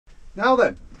Now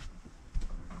then,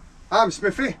 I'm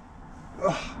Smithy.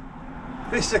 Oh,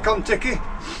 this is a Kentucky.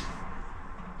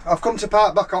 I've come to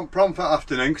park back on prom for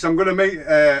afternoon because I'm going to meet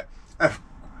a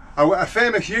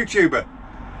famous YouTuber,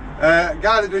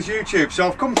 guy that does YouTube. So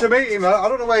I've come to meet him. I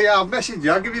don't know where you are. I've messaged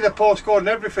you. I'll give you the postcode and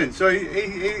everything. So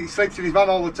he sleeps in his van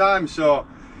all the time. So,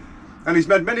 and he's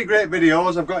made many great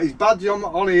videos. I've got his badge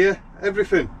on here,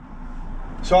 everything.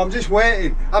 So I'm just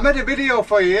waiting. I made a video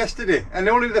for you yesterday, and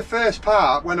only the first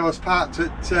part, when I was parked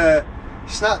at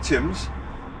Snatcham's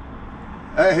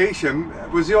at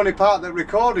Heysham, was the only part that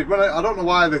recorded. When I don't know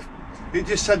why it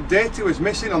just said data was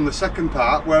missing on the second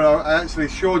part, where I actually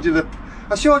showed you the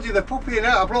puppy in it.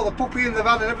 I brought the puppy in the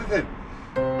van and everything.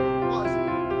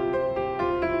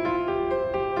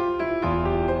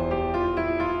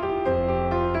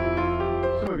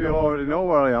 Some of you already know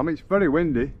where I am. It's very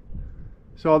windy.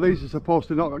 So these are supposed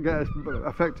to not get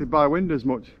affected by wind as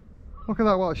much. Look at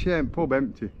that, what a shame, pub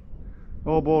empty.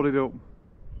 All boarded up.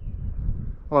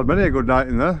 I've had many a good night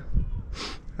in there.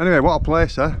 Anyway, what a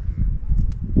place, eh?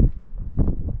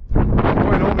 I'm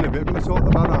going home in a bit, I'm going to sort the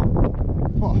van out.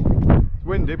 Oh, it's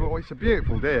windy, but it's a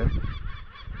beautiful day.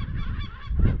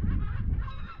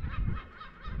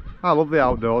 I love the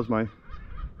outdoors, mate.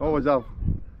 Always have.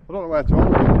 I don't know where to hold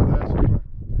it, there somewhere.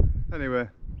 Anyway.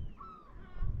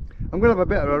 I'm going to have a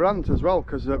bit of a rant as well,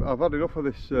 because I've had enough of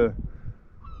this,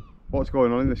 what's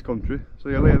going on in this country, so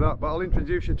you'll hear that, but I'll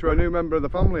introduce you to a new member of the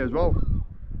family as well.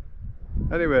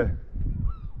 Anyway,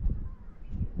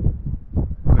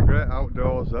 the great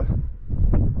outdoors there.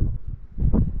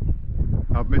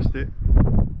 I've missed it.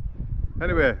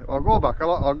 Anyway, I'll go back,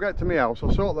 I'll get to my house,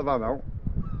 I'll sort the van out,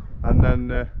 and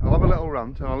then I'll have a little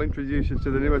rant and I'll introduce you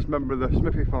to the newest member of the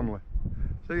Smithy family.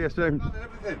 See you soon.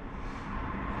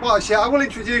 Well, actually, I will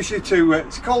introduce you to,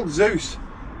 it's called Zeus,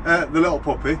 the little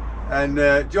puppy, and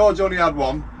George only had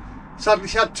one. Sadly,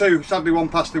 she had two. Sadly, one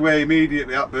passed away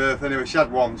immediately at birth. Anyway, she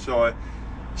had one, so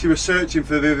she was searching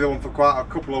for the other one for quite a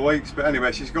couple of weeks, but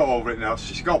anyway, she's got over it now,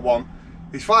 so she's got one.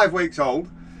 He's 5 weeks old,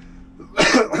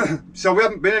 so we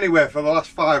haven't been anywhere for the last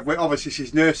 5 weeks. Obviously,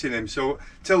 she's nursing him, so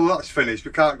till that's finished,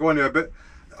 we can't go anywhere, but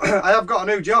I have got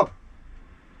a new job.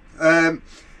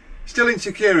 Still in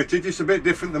security, just a bit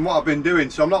different than what I've been doing.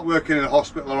 So I'm not working in a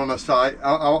hospital or on a site.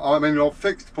 I'm in a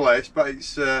fixed place, but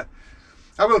it's. I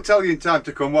will tell you in time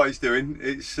to come what it's doing.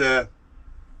 It's an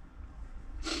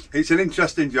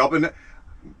interesting job, and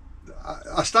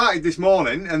I started this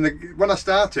morning. And when I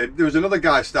started, there was another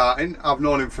guy starting. I've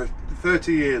known him for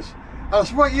 30 years. And I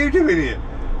said, "What are you doing here?"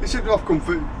 He said, "I've come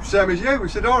for same as you." We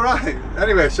said, "All right."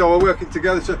 Anyway, so we're working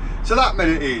together. So that made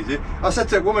it easy. I said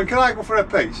to the woman, "Can I go for a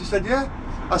pee?" She said, "Yeah."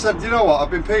 I said, "You know what,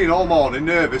 I've been peeing all morning,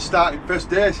 nervous, starting first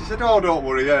day." She said, "Oh, don't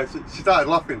worry." Yeah, she started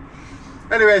laughing.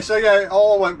 Anyway, so yeah, it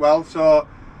all went well. So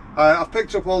I've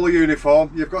picked up all the uniform.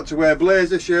 You've got to wear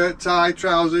blazer, shirt, tie,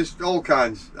 trousers, all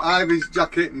kinds. Ivy's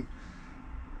jacket and...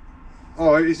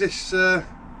 Oh, is this...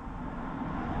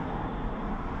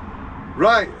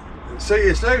 Right, see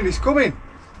you soon, he's coming.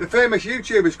 The famous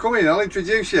YouTuber's coming, I'll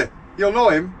introduce you. You'll know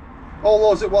him. All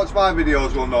those that watch my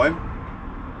videos will know him.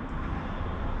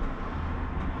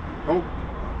 Oh,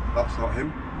 that's not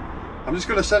him. I'm just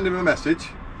going to send him a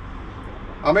message.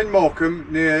 I'm in Morecambe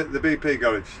near the BP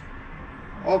garage.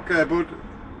 Okay, bud.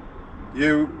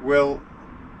 You will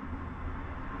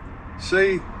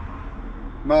see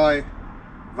my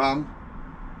van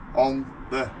on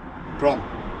the prom.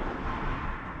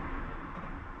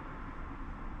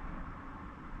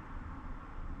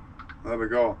 There we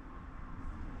go.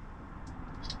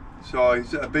 So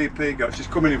he's at a BP garage. She's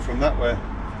coming in from that way.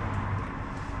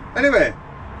 Anyway,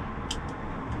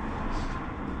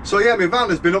 so yeah, my van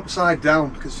has been upside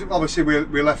down because obviously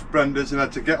we left Brenda's and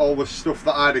had to get all the stuff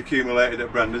that I'd accumulated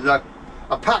at Brenda's. I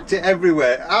packed it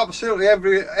everywhere, absolutely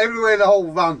everywhere in the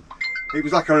whole van. It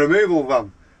was like a removal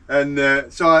van,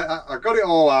 and so I got it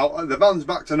all out. The van's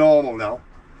back to normal now,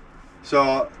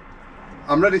 so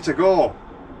I'm ready to go.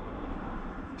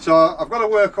 So I've got to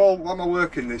work what am I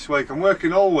working this week? I'm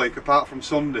working all week apart from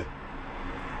Sunday.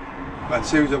 And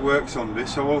Sue's at work Sunday,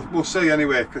 so we'll see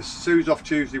anyway, because Sue's off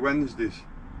Tuesday, Wednesdays.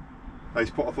 He's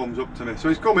put a thumbs up to me, so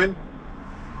he's coming.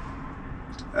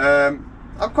 I'm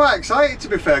quite excited, to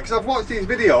be fair, because I've watched these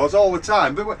videos all the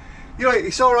time, but you know,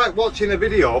 it's all right watching a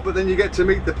video, but then you get to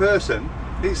meet the person.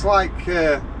 It's like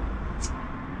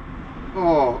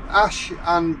Ash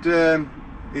and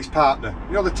his partner,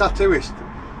 you know, the tattooist,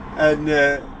 and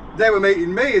they were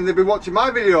meeting me and they've been watching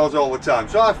my videos all the time,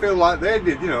 so I feel like they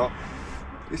did, you know.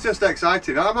 It's just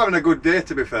exciting. I'm having a good day,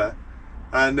 to be fair,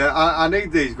 and I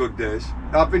need these good days.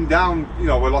 I've been down, you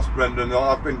know, we lost Brendan.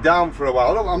 I've been down for a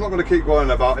while. I'm not going to keep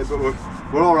going about it, but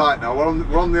we're all right now. We're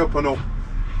on the up and up.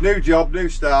 New job, new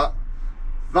start.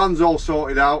 Van's all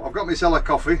sorted out. I've got myself a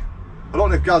coffee. I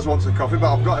don't know if Gaz wants a coffee,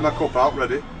 but I've got him a cup out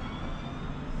ready.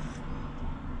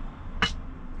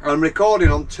 I'm recording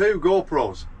on 2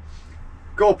 GoPros.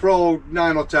 GoPro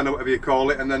 9 or 10 or whatever you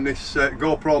call it, and then this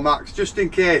GoPro Max, just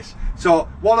in case. So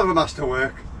one of them has to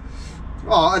work.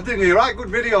 Oh, I did a right good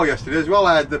video yesterday as well.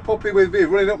 I had the puppy with me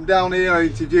running up and down here,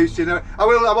 introducing her. I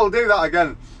will do that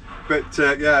again. But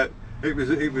yeah, it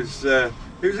was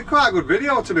a quite good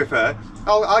video, to be fair.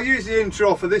 I'll use the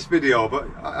intro for this video, but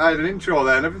I had an intro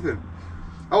there and everything.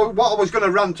 What I was going to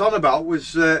rant on about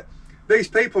was these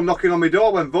people knocking on my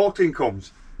door when voting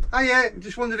comes. Oh yeah,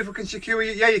 just wondered if we can secure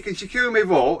you. Yeah, you can secure me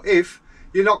vote if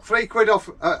you knock £3 off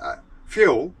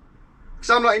fuel. Because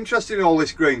I'm not interested in all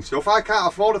this green stuff. I can't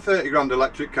afford a 30 grand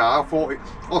electric car,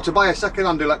 or to buy a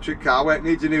second-hand electric car where it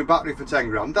needs a new battery for 10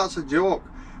 grand. That's a joke.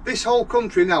 This whole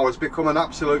country now has become an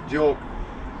absolute joke.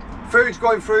 Food's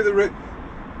going through the roof.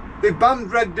 They've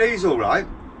banned red diesel, right?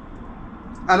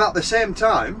 And at the same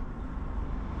time,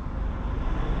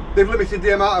 they've limited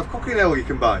the amount of cooking oil you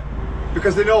can buy,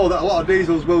 because they know that a lot of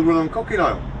diesels will run on cooking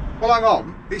oil. Well, hang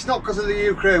on, it's not because of the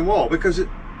Ukraine war, because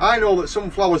I know that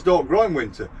sunflowers don't grow in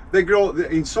winter, they grow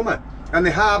in summer, and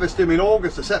they harvest them in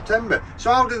August or September.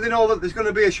 So how do they know that there's going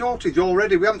to be a shortage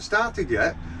already? We haven't started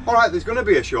yet. Alright, there's going to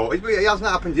be a shortage, but it hasn't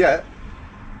happened yet.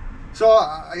 So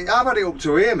I've had it up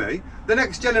to here, me. The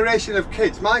next generation of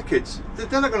kids, my kids,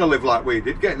 they're not going to live like we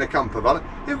did, getting a camper van.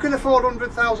 Who can afford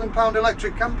 £100,000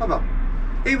 electric camper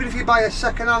van? Even if you buy a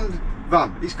second-hand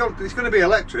van, it's going to be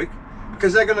electric,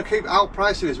 because they're going to keep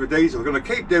outpricing us with diesel. They're going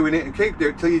to keep doing it and keep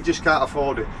doing it till you just can't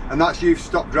afford it, and that's you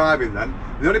stop driving then.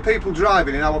 The only people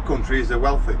driving in our country is the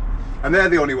wealthy, and they're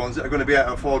the only ones that are going to be able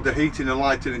to afford the heating and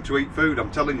lighting and to eat food,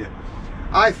 I'm telling you.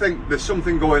 I think there's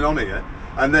something going on here,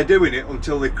 and they're doing it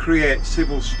until they create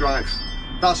civil strife.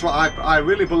 That's what I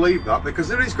really believe that, because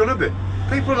there is going to be.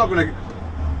 People are not going to...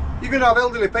 You're going to have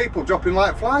elderly people dropping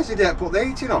like flies if they don't put the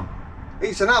heating on.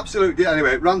 It's an absolute...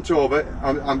 Anyway, rant over.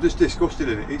 I'm just disgusted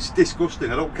in it. It's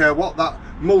disgusting. I don't care what that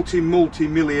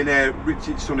multi-millionaire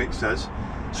Richard Sunak says.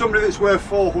 Somebody that's worth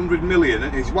 400 million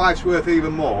and his wife's worth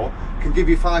even more can give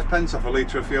you 5 pence off a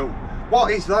litre of fuel.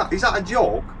 What is that? Is that a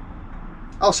joke?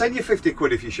 I'll send you 50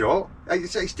 quid if you're short.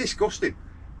 It's disgusting.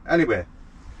 Anyway,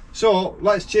 so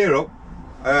let's cheer up.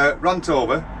 Rant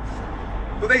over.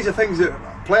 But these are things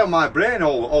that play on my brain,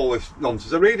 all this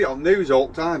nonsense. I read it on news all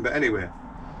the time, but anyway.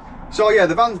 So yeah,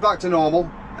 the van's back to normal.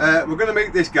 We're going to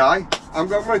meet this guy. I'm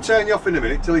going to turn you off in a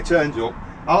minute till he turns up.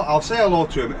 I'll say hello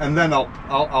to him, and then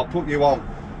I'll put you on,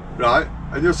 right?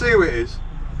 And you'll see who it is.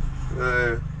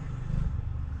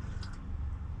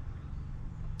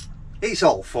 It's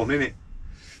all fun, isn't it?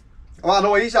 Well, I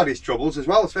know he's had his troubles as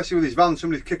well, especially with his van.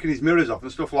 Somebody's kicking his mirrors off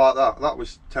and stuff like that. That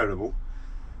was terrible.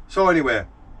 So anyway,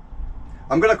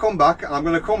 I'm going to come back, and I'm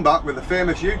going to come back with a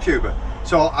famous YouTuber.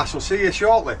 So I shall see you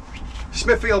shortly.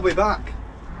 Smithy will be back.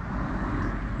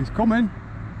 He's coming.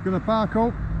 Going to park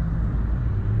up.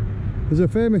 There's a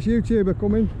famous YouTuber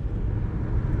coming.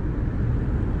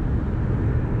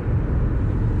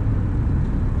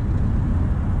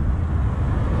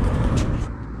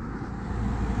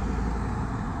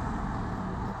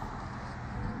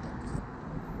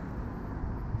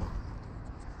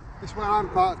 This is where I'm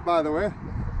parked, by the way.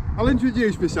 I'll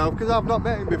introduce myself because I've not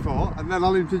met him before, and then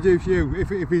I'll introduce you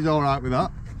if he's alright with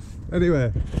that.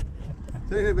 Anyway,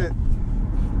 see you in a bit.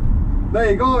 There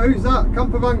you go, who's that?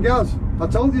 Campervan Gaz. I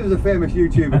told you there's a famous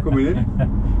YouTuber coming in.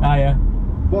 Hiya.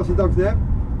 What's the dog's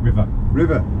name? River.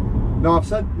 River. No, I've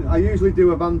said I usually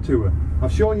do a van tour.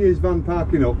 I've shown you his van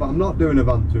parking up, but I'm not doing a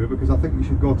van tour because I think you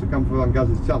should go to Campervan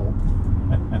Gaz's channel.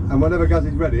 And whenever Gaz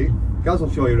is ready, Gaz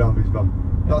will show you around his van.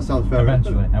 That sounds fair.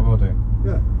 Eventually, I will do.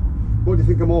 Yeah. What do you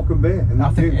think of Morecambe Bay?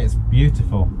 I think it's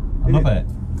beautiful. I love it.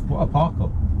 What a park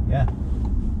up. Yeah.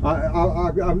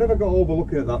 I've never got over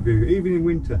looking at that view, even in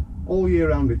winter. All year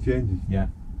round it changes. Yeah.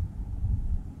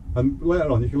 And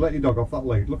later on you can let your dog off that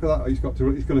lead. Look at that, it's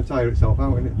going to tire itself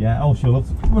out, isn't it? Yeah, oh, she'll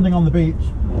love running on the beach.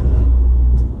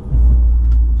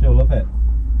 She'll love it.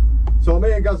 So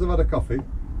me and Gaz have had a coffee.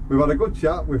 We've had a good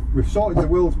chat. We've sorted the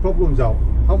world's problems out,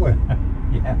 haven't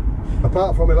we? Yeah.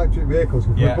 Apart from electric vehicles,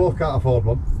 because we both can't afford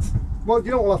one. Well,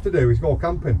 you know what we'll have to do is go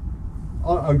camping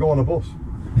and go on a bus.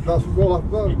 That's well,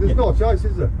 there's no choice,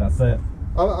 is there? That's it.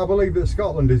 I believe that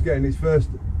Scotland is getting its first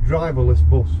driverless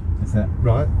bus. That's it.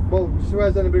 Right. Well, so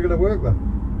where's anybody going to work then?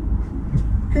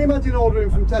 Can you imagine ordering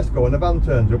from Tesco and a van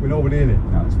turns up with nobody in it?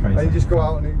 That's crazy. And you just go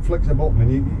out and it flicks a button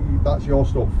and that's your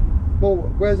stuff. Well,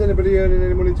 where's anybody earning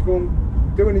any money to go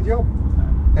and do any job?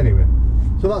 No. Anyway,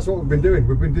 so that's what we've been doing.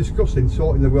 We've been discussing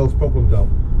sorting the world's problems out.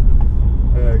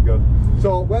 Good.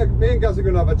 So me and Gaz are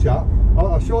going to have a chat.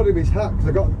 I showed him his hat because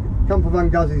I got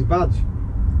Campervan Gaz's badge.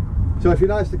 So if you're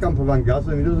nice to Campervan Gaz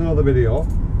and he doesn't know the video,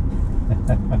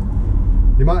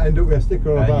 you might end up with a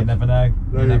sticker or a badge. You never know.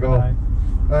 There you go. Know.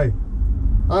 Hey,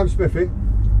 I'm Smithy.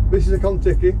 This is a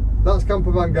Contiki. That's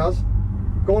Campervan Gaz.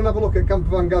 Go and have a look at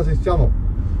Campervan Gaz's channel.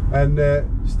 And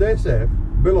stay safe,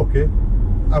 be lucky,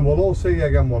 and we'll all see you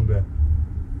again one day.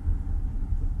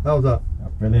 How's that?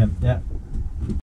 Brilliant, yeah.